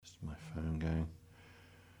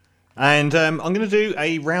And I'm going to do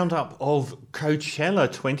a roundup of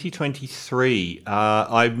Coachella 2023.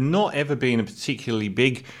 I've not ever been a particularly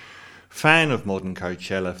big fan of modern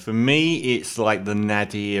Coachella. For me, it's like the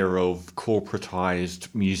nadir of corporatized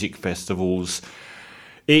music festivals.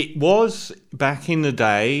 It was, back in the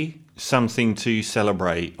day, something to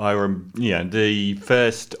celebrate. The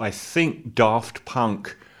first, I think, Daft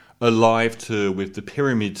Punk Alive tour with the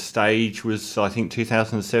Pyramid stage was, I think,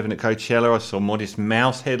 2007 at Coachella. I saw Modest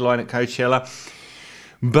Mouse headline at Coachella.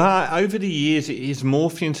 But over the years, it has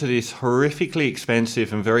morphed into this horrifically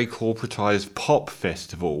expensive and very corporatized pop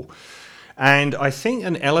festival. And I think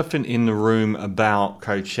an elephant in the room about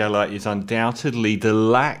Coachella is undoubtedly the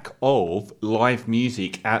lack of live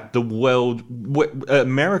music at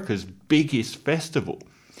America's biggest festival.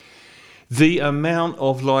 The amount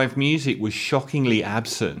of live music was shockingly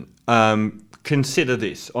absent. Consider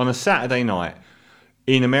this. On a Saturday night,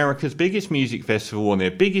 in America's biggest music festival, on their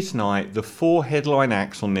biggest night, the 4 headline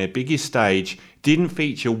acts on their biggest stage didn't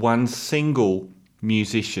feature one single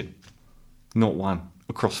musician. Not one.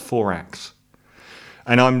 Across 4 acts.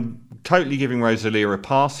 And I'm totally giving Rosalia a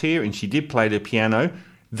pass here, and she did play the piano.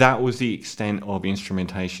 That was the extent of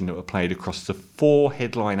instrumentation that were played across the 4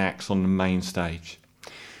 headline acts on the main stage.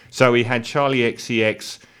 So we had Charlie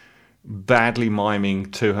XCX badly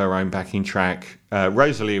miming to her own backing track.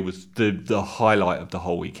 Rosalia was the highlight of the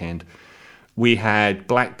whole weekend. We had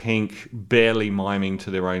Blackpink barely miming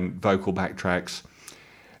to their own vocal backtracks.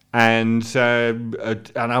 And an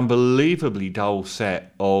unbelievably dull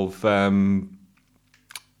set of...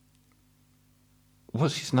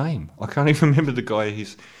 what's his name? I can't even remember the guy who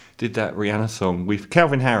did that Rihanna song with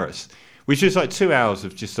Calvin Harris, which is like 2 hours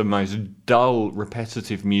of just the most dull,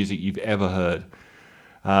 repetitive music you've ever heard.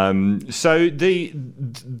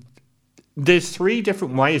 There's 3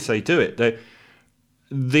 different ways they do it.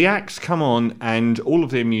 The acts come on and all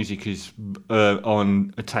of their music is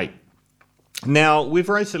on a tape. Now, with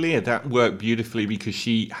Rosalia, that worked beautifully because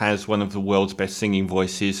she has one of the world's best singing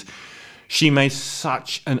voices. She made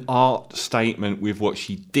such an art statement with what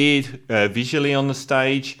she did visually on the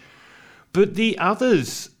stage. But the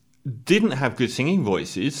others didn't have good singing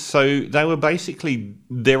voices, so they were basically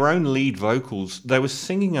their own lead vocals. They were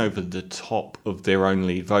singing over the top of their own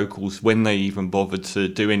lead vocals when they even bothered to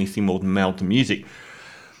do anything more than meld the music.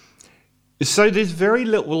 So there's very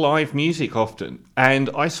little live music often. And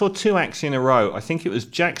I saw 2 acts in a row. I think it was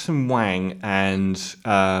Jackson Wang and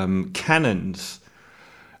Cannons.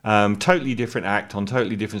 Totally different act on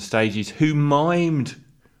totally different stages, who mimed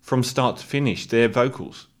from start to finish their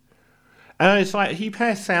vocals. And it's like, you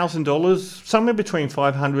pay $1,000, somewhere between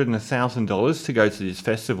 $500 and $1,000 to go to this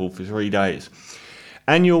festival for 3 days.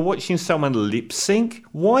 And you're watching someone lip sync?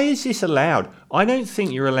 Why is this allowed? I don't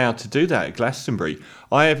think you're allowed to do that at Glastonbury.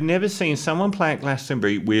 I have never seen someone play at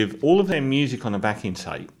Glastonbury with all of their music on a backing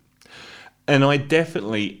tape. And I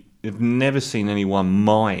definitely have never seen anyone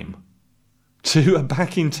mime to a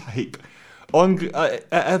backing tape on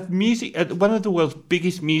music at one of the world's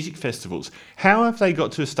biggest music festivals. How have they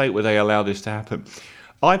got to a state where they allow this to happen?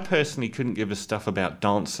 I personally couldn't give a stuff about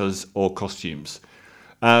dancers or costumes,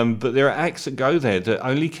 but there are acts that go there that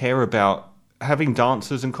only care about having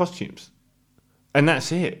dancers and costumes, and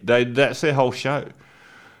that's it. That's their whole show.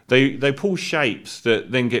 They pull shapes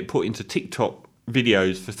that then get put into TikTok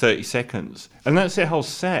videos for 30 seconds, and that's their whole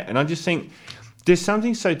set. And I just think there's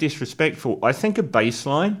something so disrespectful. I think a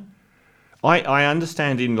baseline. I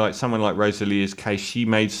understand in like someone like Rosalia's case, she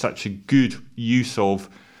made such a good use of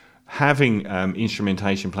having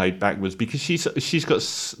instrumentation played backwards because she's got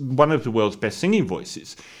one of the world's best singing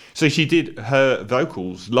voices. So she did her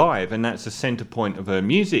vocals live, and that's the center point of her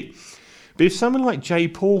music. But if someone like J.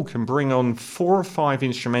 Paul can bring on 4 or 5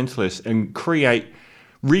 instrumentalists and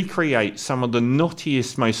recreate some of the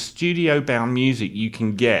naughtiest, most studio-bound music you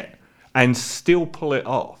can get and still pull it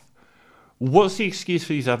off, what's the excuse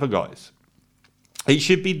for these other guys? It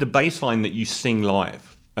should be the baseline that you sing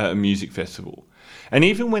live at a music festival. And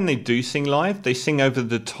even when they do sing live, they sing over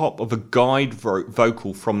the top of a guide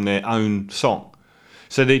vocal from their own song.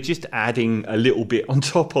 So they're just adding a little bit on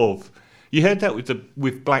top of. You heard that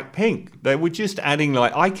with Blackpink. They were just adding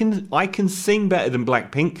like, I can sing better than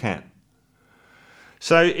Blackpink can.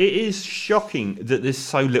 So it is shocking that there's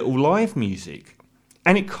so little live music.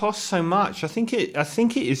 And it costs so much. I think it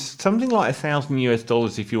is something like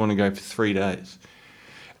 $1,000 if you want to go for 3 days.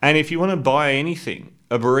 And if you want to buy anything,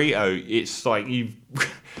 a burrito, it's like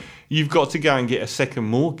you've got to go and get a second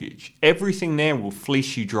mortgage. Everything there will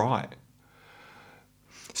fleece you dry.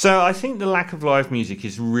 So I think the lack of live music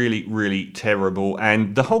is really, really terrible.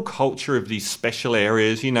 And the whole culture of these special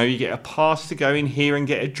areas, you get a pass to go in here and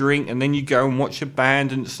get a drink, and then you go and watch a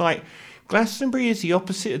band. And it's like, Glastonbury is the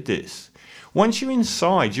opposite of this. Once you're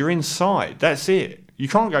inside, you're inside. That's it. You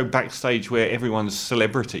can't go backstage where everyone's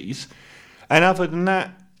celebrities. And other than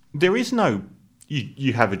that, there is no...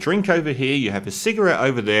 You have a drink over here, you have a cigarette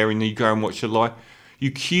over there, and you go and watch a live... You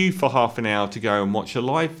queue for half an hour to go and watch a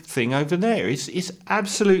live thing over there. It's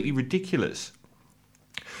absolutely ridiculous.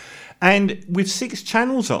 And with 6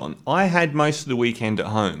 channels on, I had most of the weekend at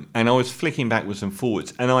home, and I was flicking backwards and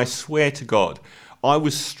forwards. And I swear to God, I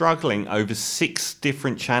was struggling over 6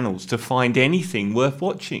 different channels to find anything worth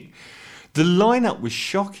watching. The lineup was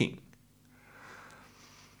shocking.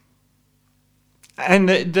 And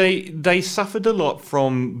they suffered a lot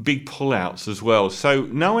from big pullouts as well. So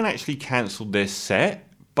no one actually cancelled their set.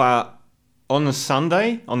 But on the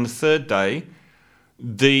Sunday, on the third day,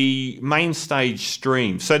 the main stage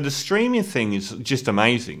streamed. So the streaming thing is just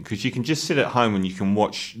amazing because you can just sit at home and you can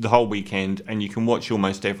watch the whole weekend and you can watch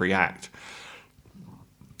almost every act,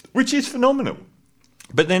 which is phenomenal.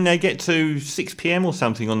 But then they get to 6 p.m. or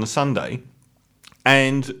something on the Sunday,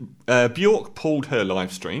 and Bjork pulled her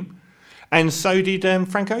live stream. And so did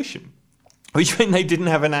Frank Ocean, which meant they didn't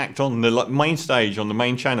have an act on the main stage, on the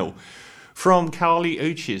main channel, from Kali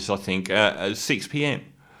Uchis, I think, at 6 p.m.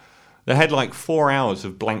 They had 4 hours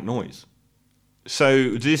of blank noise.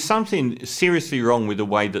 So there's something seriously wrong with the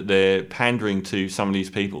way that they're pandering to some of these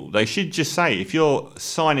people. They should just say, if you're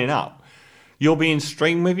signing up, you're being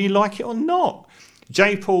streamed whether you like it or not.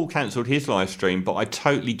 J. Paul cancelled his live stream, but I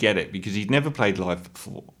totally get it because he'd never played live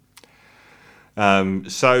before.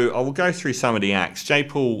 So I will go through some of the acts. J.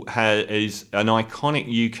 Paul is an iconic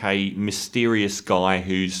UK mysterious guy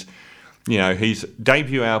who's, his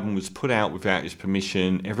debut album was put out without his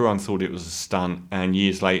permission. Everyone thought it was a stunt. And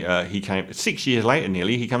 6 years later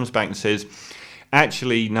nearly, he comes back and says,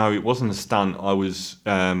 actually, no, it wasn't a stunt. I was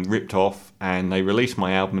ripped off and they released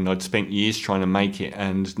my album and I'd spent years trying to make it.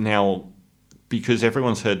 And now, because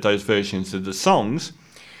everyone's heard those versions of the songs,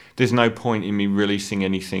 there's no point in me releasing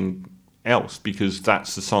anything else because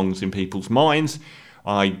that's the songs in people's minds.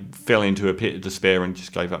 I fell into a pit of despair and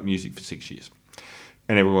just gave up music for 6 years.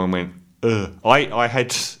 And everyone went, ugh. I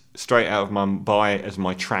had Straight Out of Mumbai as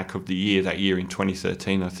my track of the year that year in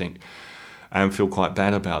 2013, I think, and feel quite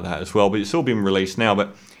bad about that as well. But it's all been released now.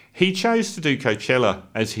 But he chose to do Coachella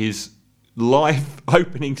as his live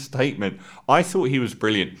opening statement. I thought he was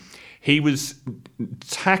brilliant. He was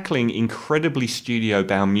tackling incredibly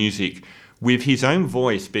studio-bound music with his own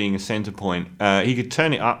voice being a centre point. He could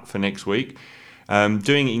turn it up for next week,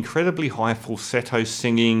 doing incredibly high falsetto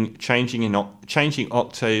singing, changing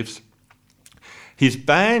octaves. His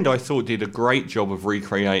band, I thought, did a great job of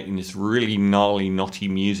recreating this really gnarly, knotty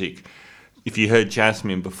music. If you heard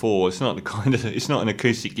Jasmine before, it's not an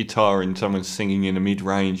acoustic guitar and someone singing in a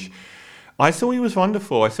mid-range. I thought he was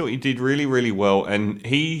wonderful. I thought he did really, really well, and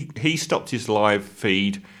he stopped his live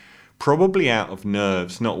feed probably out of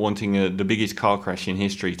nerves, not wanting the biggest car crash in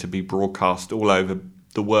history to be broadcast all over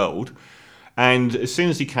the world. And as soon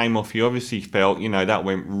as he came off, he obviously felt, that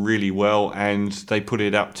went really well, and they put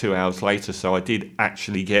it up 2 hours later, so I did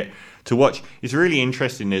actually get to watch. It's really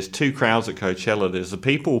interesting. There's 2 crowds at Coachella. There's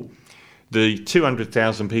the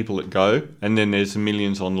 200,000 people that go, and then there's the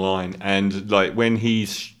millions online. And when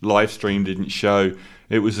his live stream didn't show,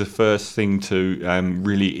 it was the first thing to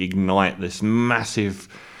really ignite this massive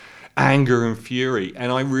anger and fury.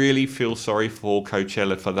 And I really feel sorry for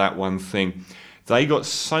Coachella for that one thing. They got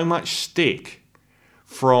so much stick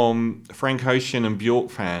from Frank Ocean and Bjork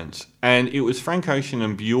fans, and it was Frank Ocean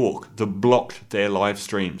and Bjork that blocked their live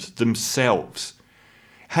streams themselves.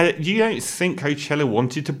 You don't think Coachella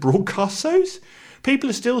wanted to broadcast those? People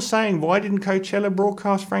are still saying, why didn't Coachella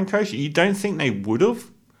broadcast Frank Ocean? You don't think they would have?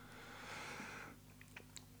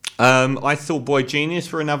 I thought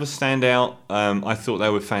Boygenius were another standout. I thought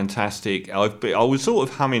they were fantastic. I was sort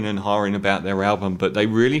of humming and hawing about their album, but they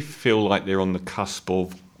really feel like they're on the cusp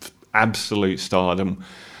of absolute stardom.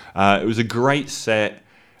 It was a great set.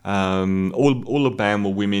 All the band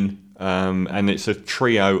were women. And it's a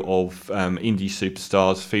trio of indie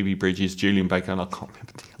superstars, Phoebe Bridgers, Julian Baker, and I can't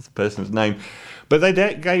remember the other person's name. But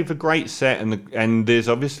they gave a great set, and there's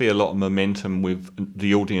obviously a lot of momentum with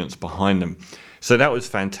the audience behind them. So that was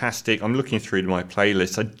fantastic. I'm looking through my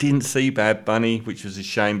playlist. I didn't see Bad Bunny, which was a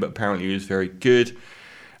shame, but apparently it was very good.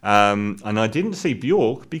 And I didn't see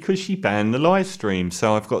Bjork because she banned the live stream,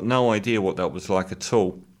 so I've got no idea what that was like at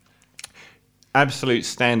all. Absolute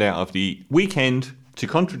standout of the weekend, to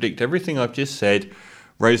contradict everything I've just said,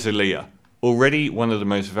 Rosalia. already one of the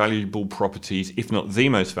most valuable properties, if not the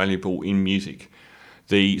most valuable in music.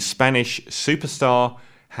 The Spanish superstar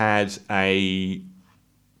had I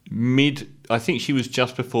think she was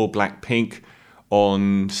just before Blackpink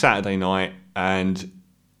on Saturday night, and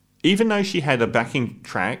even though she had a backing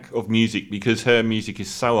track of music, because her music is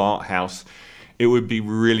so art house, it would be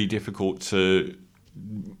really difficult to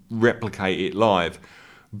replicate it live.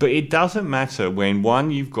 But it doesn't matter when,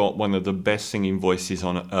 one, you've got one of the best singing voices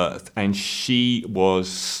on earth, and she was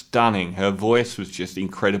stunning. Her voice was just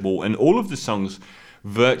incredible, and all of the songs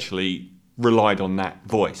virtually relied on that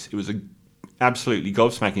voice. It was absolutely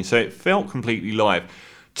gobsmacking, so it felt completely live.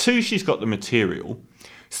 2, she's got the material.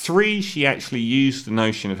 3, she actually used the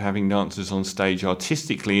notion of having dancers on stage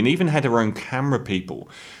artistically, and even had her own camera people.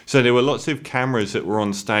 So there were lots of cameras that were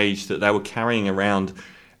on stage that they were carrying around,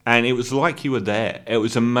 and it was like you were there. It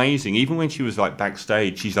was amazing. Even when she was like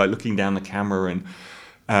backstage, she's like looking down the camera,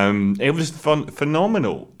 and it was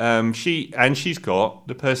phenomenal. She's got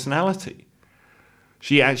the personality.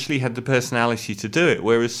 She actually had the personality to do it.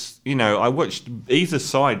 Whereas, I watched either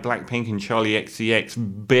side, Blackpink and Charli XCX,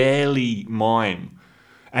 barely mime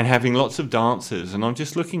and having lots of dancers. And I'm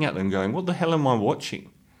just looking at them going, what the hell am I watching?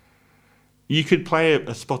 You could play a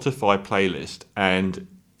Spotify playlist and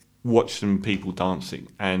watch some people dancing,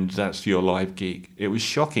 and that's your live gig. It was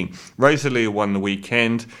shocking. Rosalia won the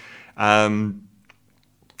weekend. I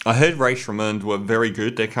heard Race Ramond were very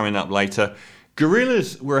good. They're coming up later.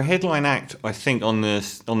 Gorillaz were a headline act, I think, on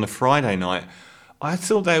the Friday night. I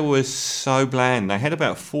thought they were so bland. They had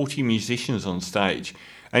about 40 musicians on stage,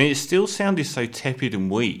 and it still sounded so tepid and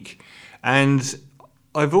weak. And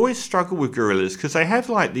I've always struggled with Gorillaz because they have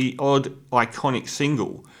like the odd iconic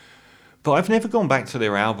single, but I've never gone back to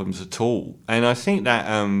their albums at all. And I think that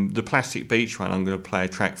the Plastic Beach one I'm going to play a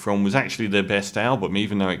track from was actually their best album,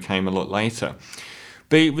 even though it came a lot later.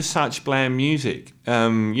 But it was such bland music.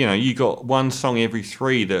 You got one song every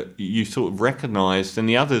 3 that you sort of recognised, and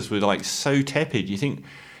the others were like so tepid. You think,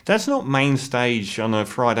 that's not main stage on a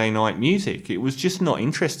Friday night music. It was just not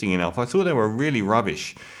interesting enough. I thought they were really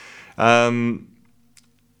rubbish. I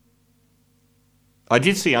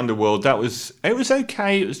did see Underworld. It was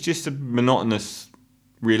okay. It was just a monotonous,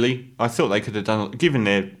 really. I thought they could have done, given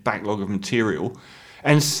their backlog of material.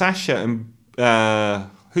 And Sasha and...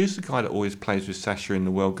 who's the guy that always plays with Sasha in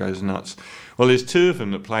The World Goes Nuts? Well, there's 2 of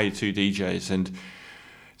them that play, 2 DJs, and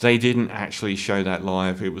they didn't actually show that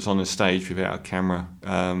live. It was on a stage without a camera,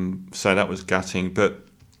 so that was gutting. But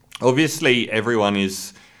obviously everyone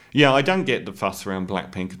is... I don't get the fuss around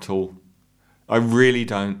Blackpink at all. I really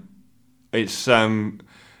don't. It's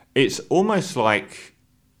almost like,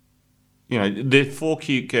 they're 4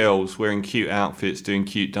 cute girls wearing cute outfits, doing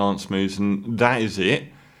cute dance moves, and that is it.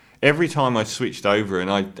 Every time I switched over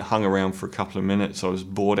and I hung around for a couple of minutes, I was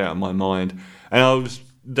bored out of my mind. And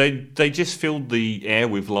they just filled the air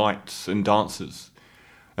with lights and dancers.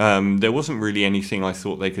 There wasn't really anything I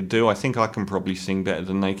thought they could do. I think I can probably sing better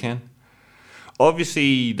than they can.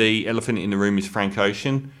 Obviously, the elephant in the room is Frank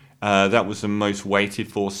Ocean. That was the most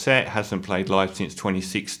waited for set. Hasn't played live since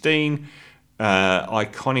 2016.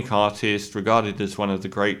 Iconic artist, regarded as one of the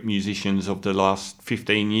great musicians of the last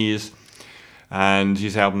 15 years. And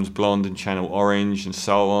his albums Blonde and Channel Orange and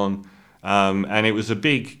so on. And it was a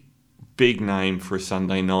big name for a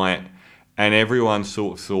Sunday night. And everyone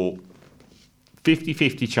sort of thought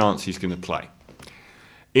 50-50 chance he's going to play.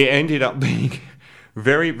 It ended up being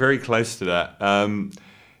very, very close to that.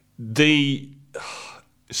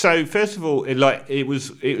 So first of all, it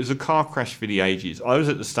was a car crash for the ages. I was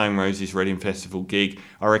at the Stone Roses Reading Festival gig.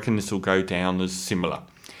 I reckon this will go down as similar.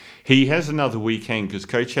 He has another weekend because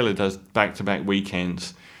Coachella does back-to-back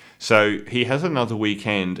weekends. So he has another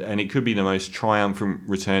weekend, and it could be the most triumphant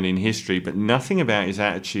return in history, but nothing about his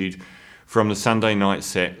attitude from the Sunday night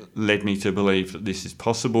set led me to believe that this is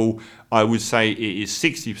possible. I would say it is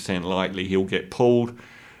 60% likely he'll get pulled,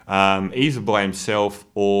 either by himself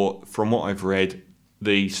or, from what I've read,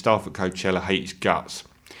 the staff at Coachella hate his guts.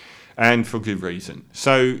 And for good reason.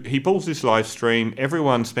 So he pulls this live stream.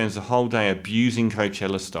 Everyone spends the whole day abusing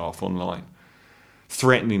Coachella staff online,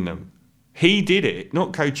 threatening them. He did it,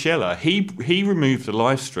 not Coachella. He removed the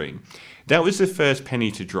live stream. That was the first penny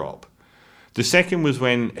to drop. The second was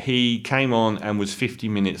when he came on and was 50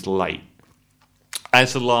 minutes late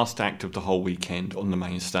as the last act of the whole weekend on the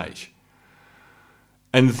main stage.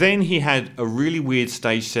 And then he had a really weird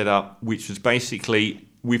stage setup, which was basically...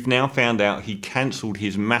 We've now found out he cancelled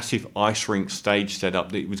his massive ice rink stage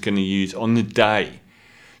setup that he was going to use on the day.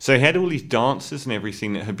 So he had all these dancers and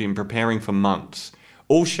everything that had been preparing for months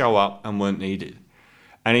all show up and weren't needed.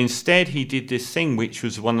 And instead he did this thing which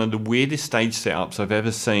was one of the weirdest stage setups I've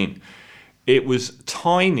ever seen. It was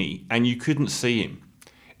tiny and you couldn't see him.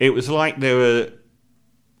 It was like there were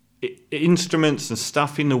instruments and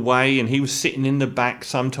stuff in the way, and he was sitting in the back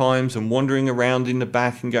sometimes and wandering around in the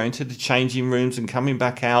back and going to the changing rooms and coming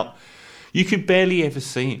back out. You could barely ever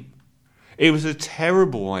see him. It was a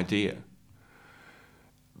terrible idea.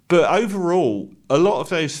 But overall, a lot of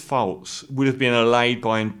those faults would have been allayed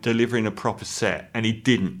by him delivering a proper set, and he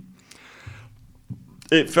didn't.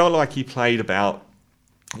 It felt like he played about,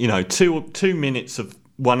 2 minutes of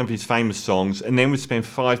one of his famous songs, and then would spend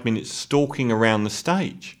 5 minutes stalking around the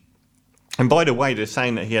stage. And by the way, they're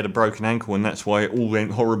saying that he had a broken ankle and that's why it all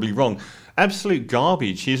went horribly wrong. Absolute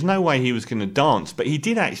garbage. There's no way he was going to dance, but he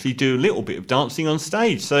did actually do a little bit of dancing on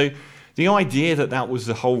stage. So the idea that that was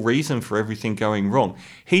the whole reason for everything going wrong,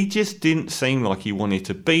 he just didn't seem like he wanted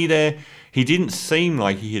to be there. He didn't seem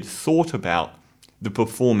like he had thought about the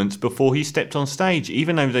performance before he stepped on stage,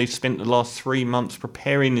 even though they spent the last 3 months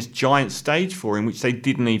preparing this giant stage for him, which they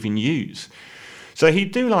didn't even use. So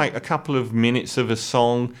he'd do like a couple of minutes of a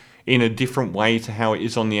song in a different way to how it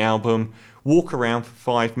is on the album, walk around for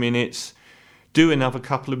 5 minutes, do another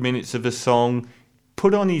couple of minutes of a song,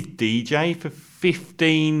 put on his DJ for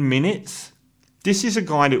 15 minutes. This is a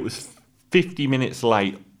guy that was 50 minutes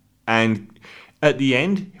late and at the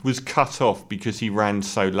end was cut off because he ran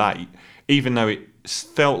so late, even though it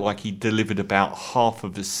felt like he delivered about half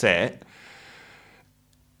of the set.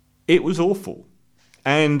 It was awful.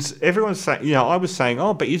 And everyone's saying, I was saying,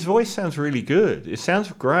 but his voice sounds really good. It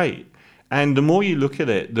sounds great. And the more you look at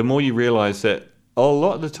it, the more you realise that a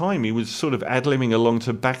lot of the time he was sort of ad-libbing along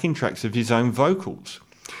to backing tracks of his own vocals.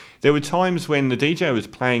 There were times when the DJ was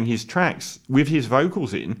playing his tracks with his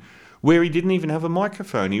vocals in, where he didn't even have a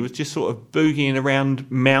microphone. He was just sort of boogieing around,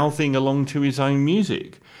 mouthing along to his own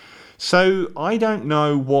music. So I don't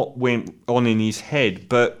know what went on in his head,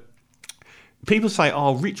 but people say,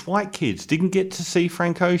 rich white kids didn't get to see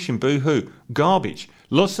Frank Ocean, boo-hoo. Garbage.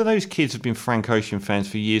 Lots of those kids have been Frank Ocean fans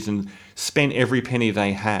for years and spent every penny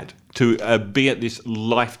they had to be at this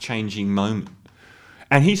life-changing moment.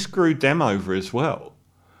 And he screwed them over as well.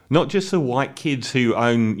 Not just the white kids who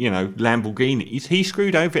own, Lamborghinis. He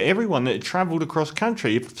screwed over everyone that had travelled across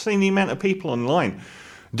country. You've seen the amount of people online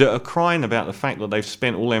that are crying about the fact that they've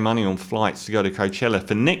spent all their money on flights to go to Coachella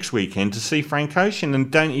for next weekend to see Frank Ocean and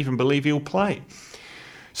don't even believe he'll play.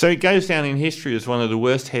 So it goes down in history as one of the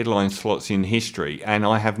worst headline slots in history, and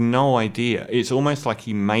I have no idea. It's almost like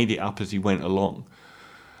he made it up as he went along.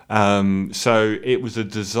 So it was a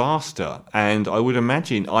disaster, and I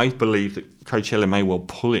believe that Coachella may well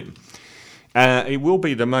pull him. It will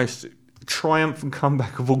be the most triumphant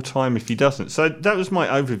comeback of all time if he doesn't. So that was my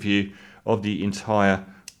overview of the entire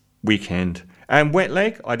weekend. And Wet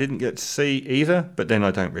Leg, I didn't get to see either, but then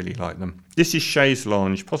I don't really like them. This is Shay's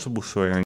Lounge, possible swearing.